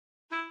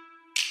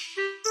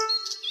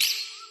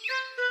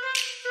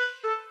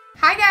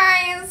Hi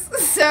guys!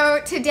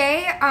 So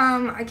today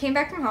I came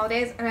back from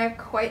holidays and I have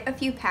quite a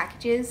few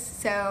packages,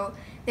 so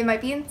they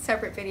might be in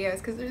separate videos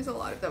because there's a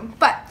lot of them.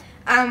 But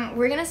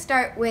we're gonna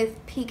start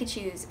with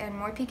Pikachus and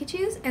more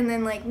Pikachus, and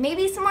then like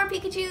maybe some more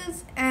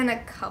Pikachus and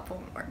a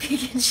couple more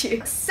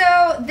Pikachus.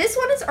 So this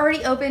one is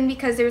already open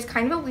because there was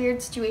kind of a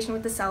weird situation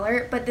with the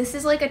seller, but this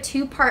is like a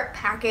two-part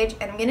package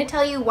and I'm gonna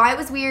tell you why it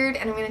was weird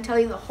and I'm gonna tell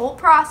you the whole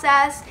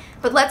process.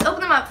 But let's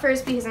open them up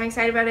first because I'm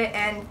excited about it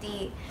and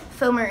the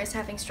filmer is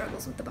having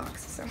struggles with the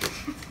box, so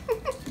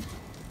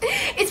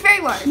it's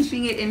very large.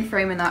 Keeping it in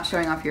frame and not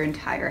showing off your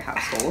entire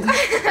household.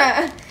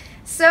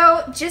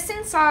 So just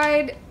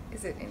inside,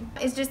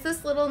 is just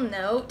this little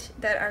note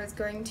that I was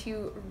going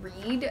to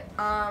read.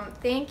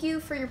 Thank you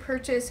for your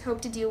purchase,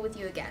 hope to deal with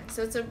you again.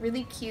 So it's a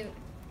really cute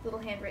little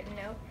handwritten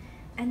note.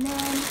 And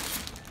then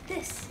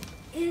this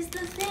is the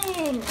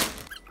thing.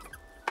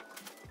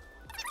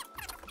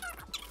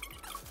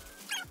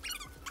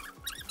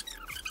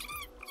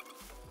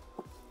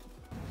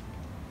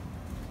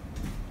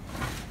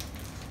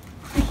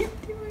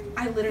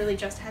 I literally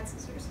just had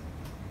scissors.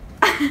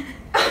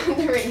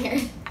 They're right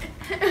here.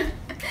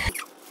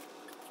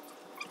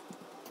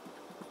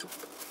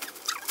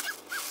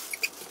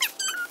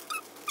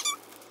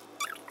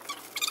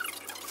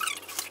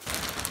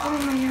 Oh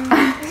my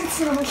god, it's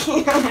so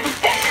cute.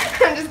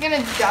 I'm just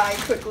gonna die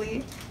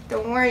quickly.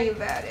 Don't worry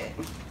about it.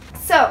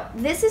 So,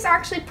 this is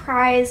actually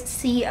prize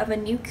C of a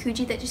new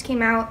kuji that just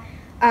came out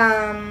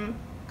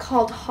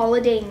called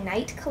Holiday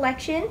Night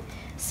Collection.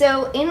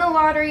 So in the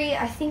lottery,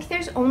 I think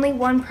there's only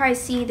one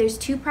prize C, there's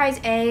two prize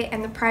A,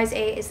 and the prize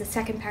A is the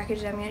second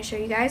package that I'm going to show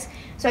you guys.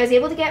 So I was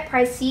able to get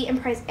prize C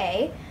and prize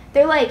A.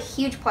 They're like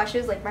huge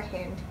plushes, like my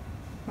hand,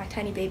 my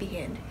tiny baby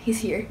hand, he's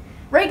here.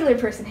 Regular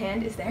person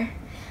hand is there.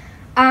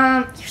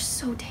 You're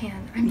so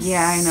tan.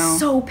 I know.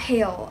 So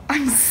pale.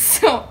 I'm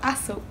so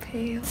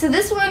pale. So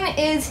this one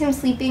is him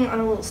sleeping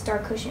on a little star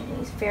cushion, and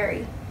he's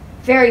very,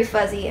 very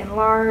fuzzy and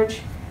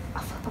large.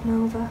 I'll flip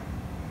him over.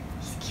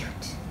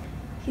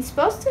 He's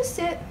supposed to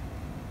sit,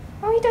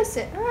 oh, he does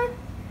sit,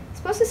 he's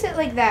supposed to sit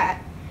like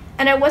that.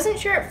 And I wasn't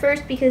sure at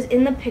first because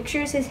in the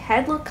pictures his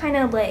head looked kind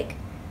of like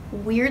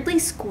weirdly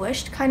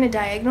squished, kind of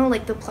diagonal,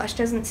 like the plush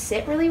doesn't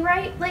sit really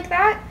right like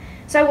that.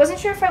 So I wasn't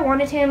sure if I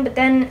wanted him, but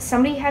then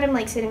somebody had him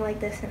like sitting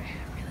like this and I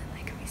really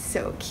like him. He's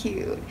so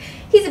cute.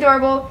 He's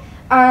adorable.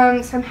 So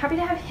I'm happy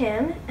to have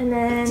him, and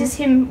then just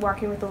him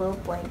walking with a little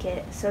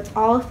blanket. So it's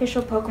all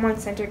official Pokemon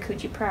Center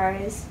Kuji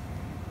prize.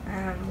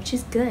 Which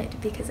is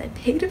good because I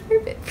paid a fair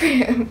bit for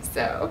him.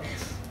 So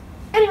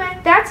anyway,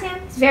 that's him.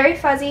 It's very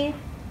fuzzy.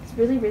 It's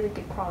really, really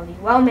good quality.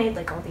 Well made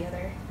like all the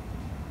other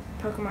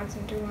Pokemon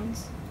Center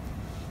ones.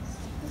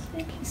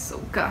 He's so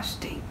gosh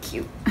dang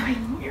cute. I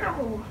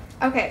know.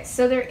 Okay,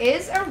 so there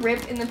is a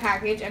rip in the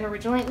package, and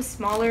originally it was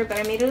smaller, but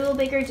I made it a little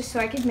bigger just so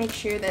I could make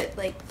sure that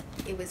like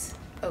it was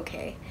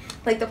okay.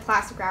 Like the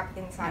plastic wrap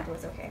inside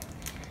was okay.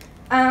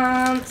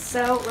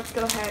 So let's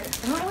go ahead.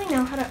 I don't really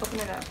know how to open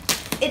it up.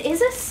 It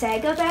is a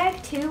Sega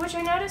bag too, which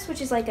I noticed,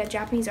 which is like a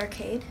Japanese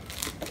arcade.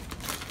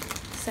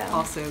 So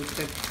also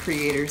the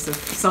creators of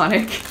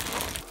Sonic.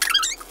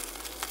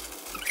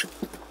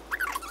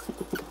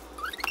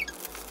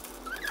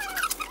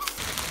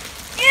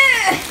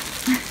 Yeah!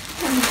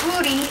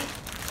 Booty.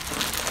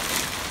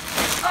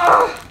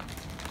 Oh!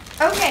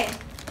 Okay.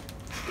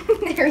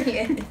 There he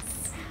is.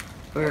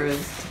 Where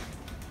is?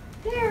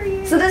 There he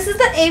is. So this is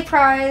the A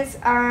prize,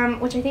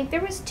 which I think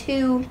there was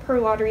 2 per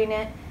lottery in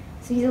it.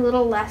 So he's a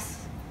little less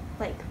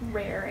like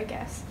rare, I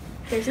guess.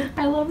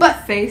 I love the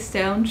face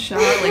down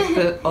shot, like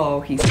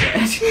the he's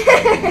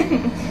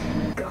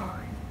dead.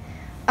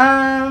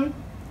 Gone.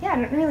 Yeah, I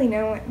don't really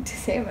know what to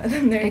say about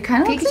them. It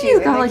kind of looks like he's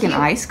got like an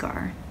eye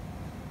scar.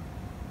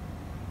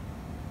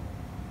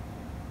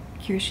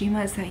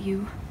 Kirishima, is that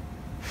you?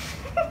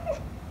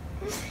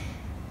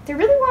 They're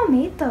really well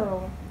made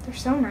though. They're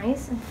so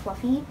nice and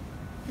fluffy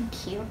and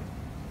cute.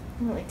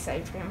 I'm really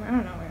excited for him. I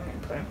don't know where I'm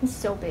gonna put him. He's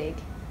so big.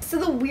 So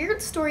the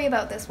weird story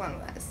about this one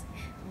was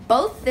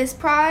both this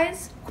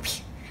prize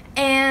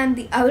and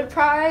the other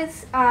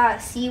prize,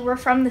 C, were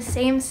from the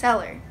same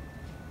seller.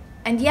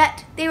 And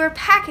yet they were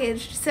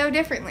packaged so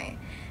differently.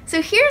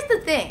 So here's the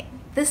thing.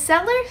 The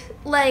seller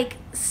like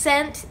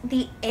sent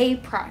the A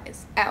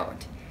prize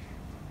out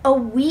a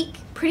week,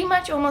 pretty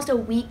much almost a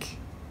week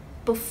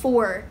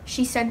before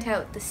she sent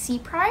out the C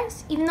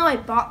prize, even though I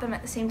bought them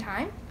at the same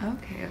time.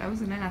 Okay, I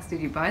was gonna ask,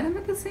 did you buy them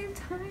at the same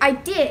time? I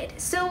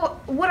did. So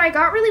what I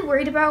got really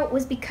worried about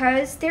was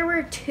because there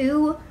were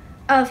 2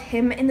 of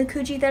him in the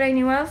kuji that I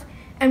knew of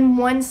and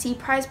 1 C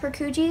prize per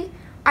kuji,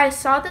 I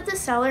saw that the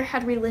seller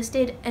had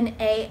relisted an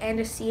A and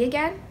a C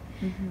again.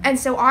 And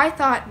so I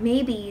thought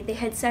maybe they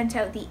had sent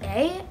out the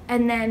A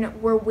and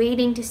then were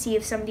waiting to see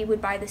if somebody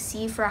would buy the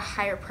C for a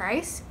higher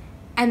price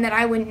and that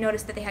I wouldn't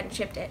notice that they hadn't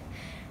shipped it.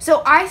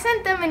 So I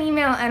sent them an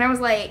email and I was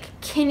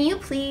like, can you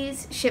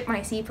please ship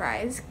my C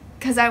prize?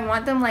 Because I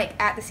want them like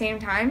at the same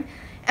time.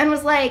 And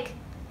was like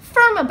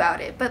firm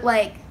about it, but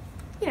like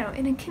you know,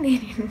 in a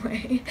Canadian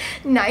way,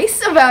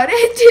 nice about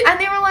it. And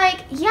they were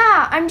like,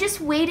 yeah, I'm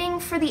just waiting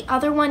for the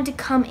other one to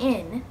come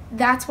in.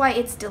 That's why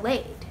it's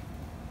delayed.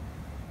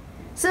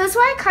 So that's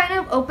why I kind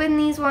of opened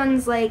these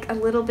ones like a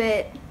little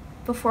bit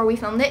before we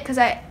filmed it, because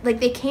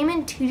they came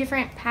in 2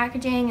 different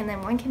packaging, and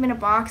then one came in a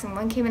box and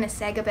one came in a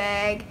Sega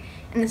bag,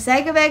 and the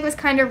Sega bag was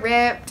kind of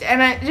ripped,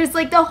 and I just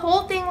like the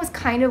whole thing was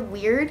kind of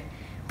weird.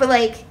 But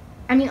like,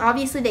 I mean,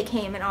 obviously they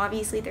came, and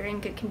obviously they're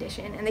in good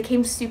condition, and they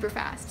came super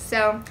fast.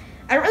 So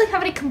I don't really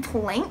have any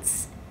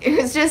complaints.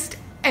 It was just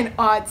an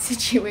odd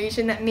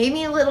situation that made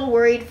me a little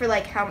worried for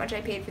like how much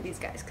I paid for these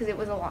guys, because it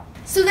was a lot.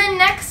 So then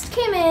next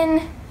came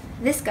in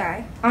this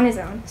guy on his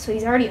own, so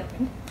he's already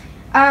opened.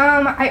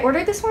 I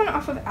ordered this one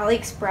off of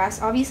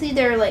AliExpress. Obviously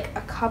there are like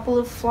a couple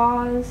of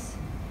flaws.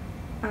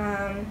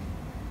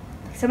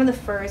 Some of the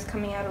fur is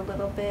coming out a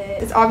little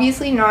bit. It's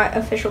obviously not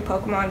official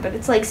Pokemon, but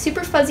it's like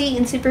super fuzzy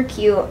and super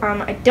cute.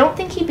 I don't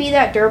think he'd be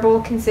that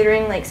durable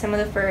considering like some of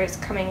the fur is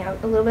coming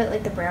out a little bit,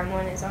 like the brown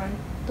one is on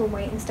the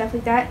white and stuff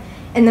like that.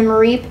 And the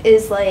Mareep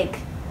is like,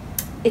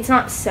 it's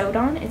not sewed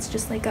on, it's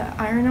just like a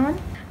iron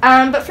on.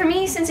 But for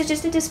me, since it's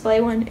just a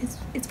display one,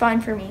 it's fine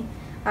for me.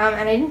 And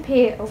I didn't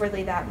pay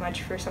overly that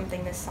much for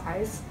something this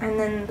size. And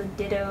then the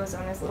dittos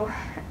on his little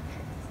hat.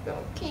 So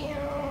cute.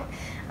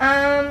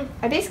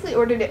 I basically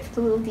ordered it for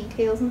the little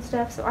details and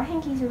stuff, so I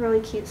think he's a really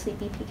cute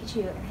sleepy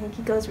Pikachu, and I think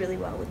he goes really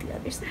well with the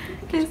other sleepy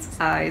Pikachus. His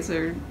eyes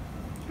are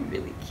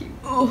really cute.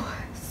 Oh,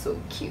 so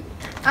cute.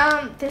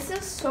 This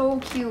is so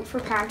cute for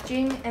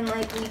packaging, and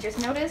like we just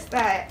noticed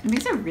that It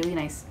makes a really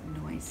nice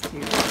noise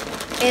too.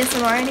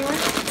 ASMR anyone?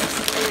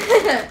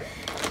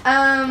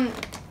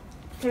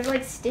 There's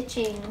like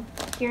stitching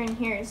here and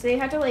here, so they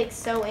had to like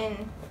sew in.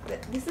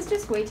 This is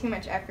just way too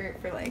much effort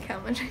for like how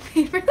much I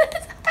paid for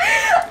this.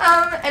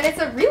 And it's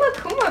a real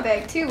Akuma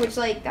bag too, which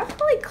like that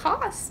probably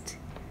cost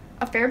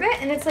a fair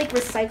bit, and it's like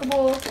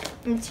recyclable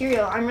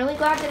material. I'm really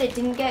glad that it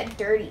didn't get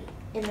dirty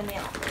in the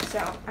mail, so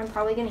I'm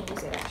probably gonna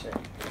use it actually.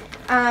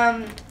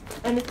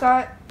 And it's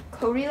got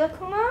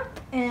Korilakuma,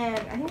 and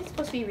I think it's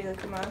supposed to be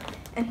Rilakuma,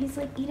 and he's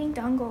like eating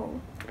dango.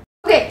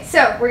 Okay,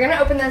 so we're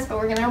gonna open this, but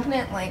we're gonna open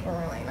it like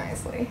really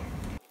nicely.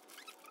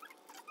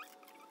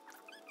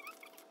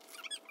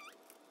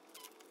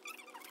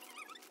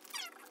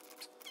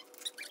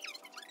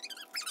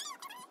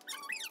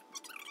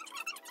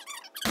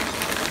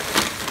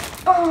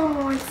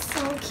 Oh, it's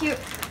so cute.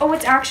 Oh,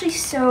 it's actually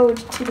sewed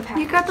to the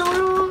package. You got the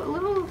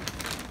little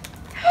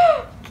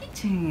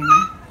keychain.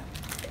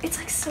 It's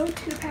like sewed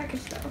to the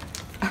package though.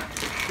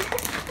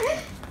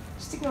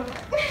 Just ignore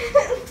that.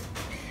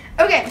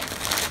 Okay.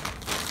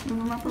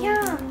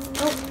 Yeah.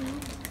 Oh.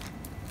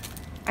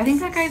 I think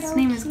that guy's So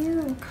name is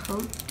cute.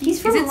 Cody.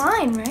 He's from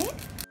Line, right?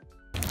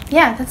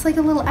 Yeah, that's like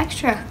a little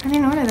extra. I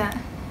didn't order that.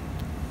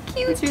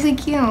 Cute. It's really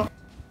cute.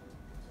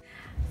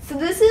 So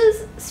this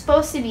is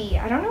supposed to be,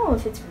 I don't know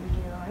if it's real.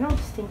 I don't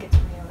think it's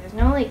real. There's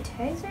no like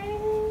tags or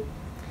anything.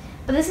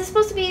 But this is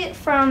supposed to be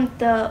from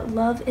the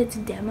Love It's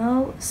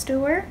Demo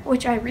store,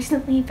 which I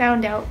recently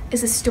found out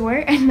is a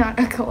store and not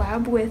a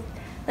collab with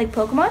like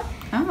Pokemon.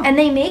 Oh. And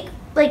they make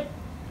like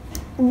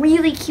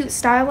really cute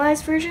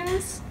stylized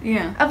versions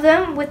of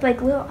them with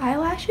like little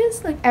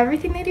eyelashes. Like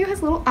everything they do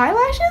has little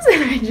eyelashes,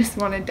 and I just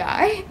want to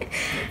die.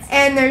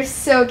 And they're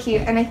so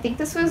cute. And I think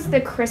this was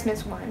the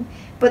Christmas one.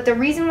 But the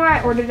reason why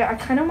I ordered it, I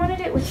kind of wanted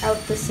it without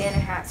the Santa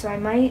hat, so I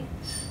might,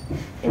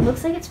 it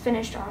looks like it's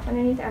finished off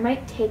underneath. I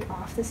might take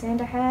off the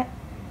Santa hat,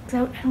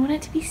 because I want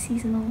it to be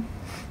seasonal,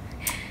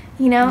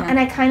 you know? Yeah. And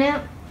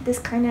this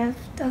kind of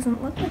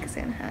doesn't look like a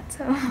Santa hat,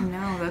 so.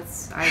 No,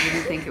 I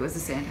didn't think it was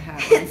a Santa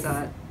hat when I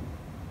saw it.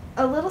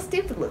 A little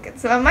stupid looking,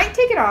 so I might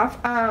take it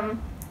off.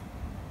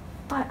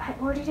 But I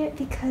ordered it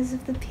because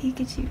of the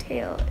Pikachu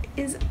tail.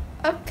 It is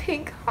a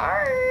pink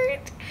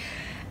heart.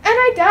 And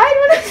I died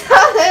when I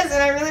saw this,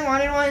 and I really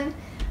wanted one.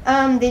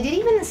 They did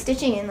even the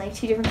stitching in like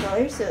 2 different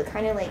colors, so it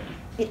kind of like,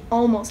 it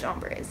almost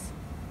ombres,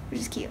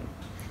 which is cute.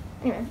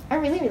 Anyway, I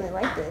really, really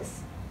like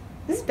this.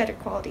 This is better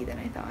quality than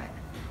I thought.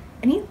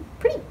 And he's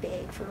pretty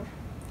big for,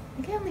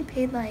 I think I only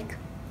paid like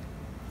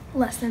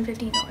less than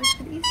 $15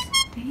 for these.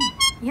 Dang.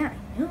 Yeah,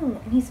 I know.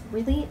 And he's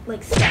really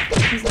like stuffed.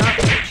 He's not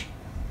roach.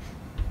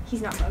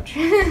 He's not roach.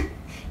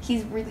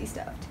 He's really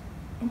stuffed.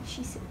 And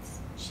she sits.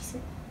 She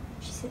sit.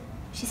 She sit.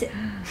 She sit.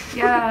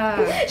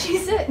 Yeah. She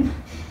sit.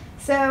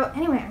 So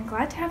anyway, I'm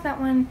glad to have that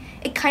one.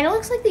 It kind of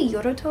looks like the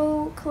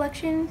Yoroto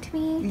collection to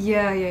me.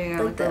 Yeah,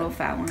 Like the little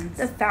fat ones.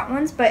 The fat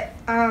ones, but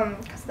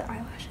because of the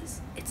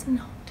eyelashes, it's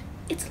not.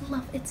 It's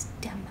Love It's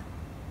Demo.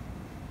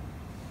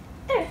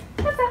 Anyway,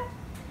 that's that.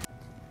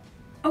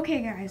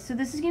 Okay guys, so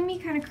this is gonna be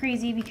kind of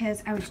crazy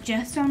because I was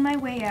just on my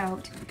way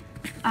out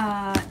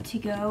to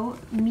go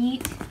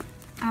meet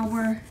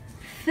our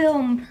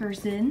film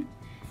person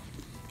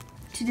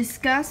to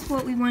discuss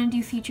what we want to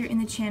do feature in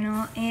the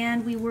channel,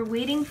 and we were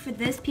waiting for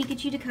this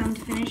Pikachu to come to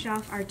finish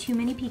off our Too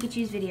Many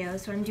Pikachus video.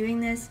 So I'm doing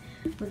this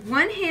with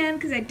one hand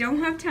because I don't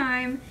have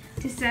time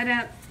to set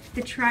up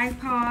the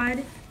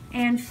tripod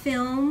and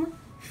film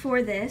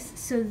for this.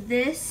 So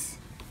this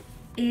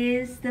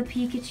is the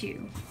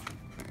Pikachu.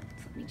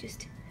 So let me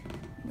just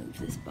Move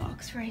this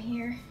box right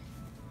here.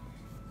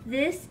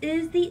 This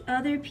is the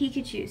other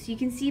Pikachu. So you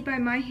can see by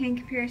my hand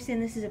comparison,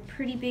 this is a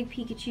pretty big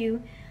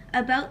Pikachu,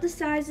 about the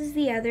size as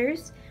the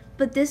others,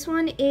 but this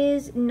one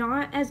is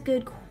not as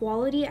good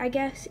quality, I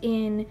guess,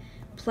 in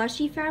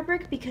plushy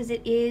fabric because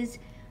it is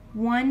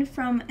one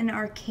from an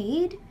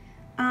arcade.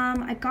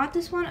 I got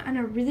this one on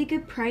a really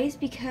good price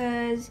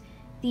because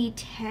the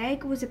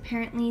tag was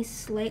apparently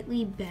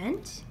slightly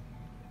bent.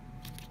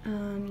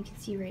 You can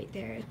see right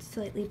there, it's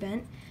slightly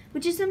bent,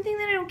 which is something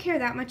that I don't care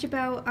that much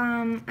about.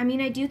 I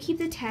mean, I do keep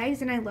the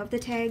tags, and I love the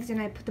tags,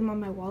 and I put them on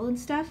my wall and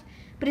stuff,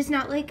 but it's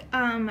not like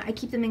I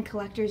keep them in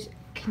collector's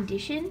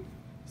condition.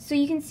 So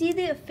you can see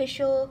the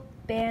official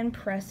Ban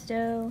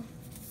Presto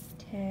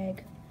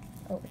tag.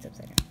 Oh, it's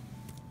upside down.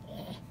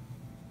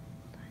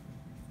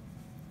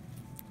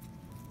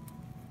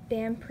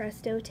 Ban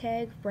Presto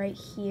tag right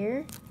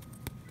here.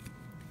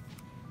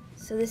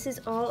 So this is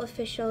all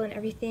official and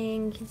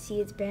everything. You can see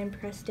it's Ban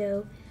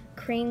Presto,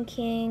 Crane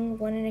King,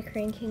 won in a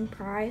Crane King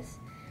prize.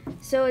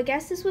 So I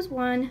guess this was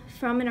one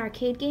from an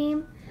arcade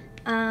game.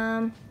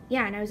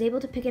 Yeah, and I was able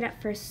to pick it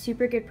up for a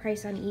super good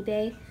price on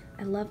eBay.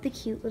 I love the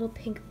cute little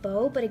pink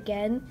bow, but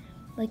again,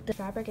 like the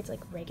fabric, it's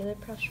like regular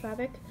plush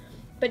fabric,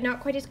 but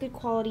not quite as good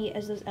quality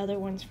as those other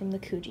ones from the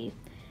Kuji.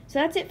 So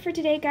that's it for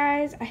today,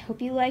 guys. I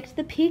hope you liked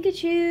the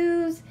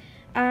Pikachus.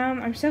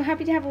 I'm so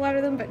happy to have a lot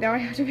of them, but now I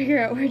have to figure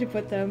out where to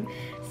put them.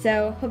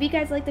 So, hope you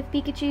guys like the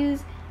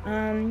Pikachus.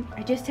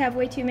 I just have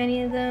way too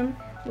many of them.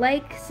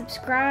 Like,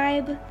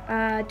 subscribe,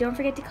 don't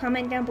forget to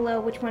comment down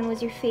below which one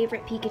was your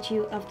favorite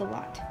Pikachu of the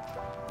lot.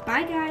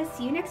 Bye guys,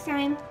 see you next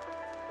time.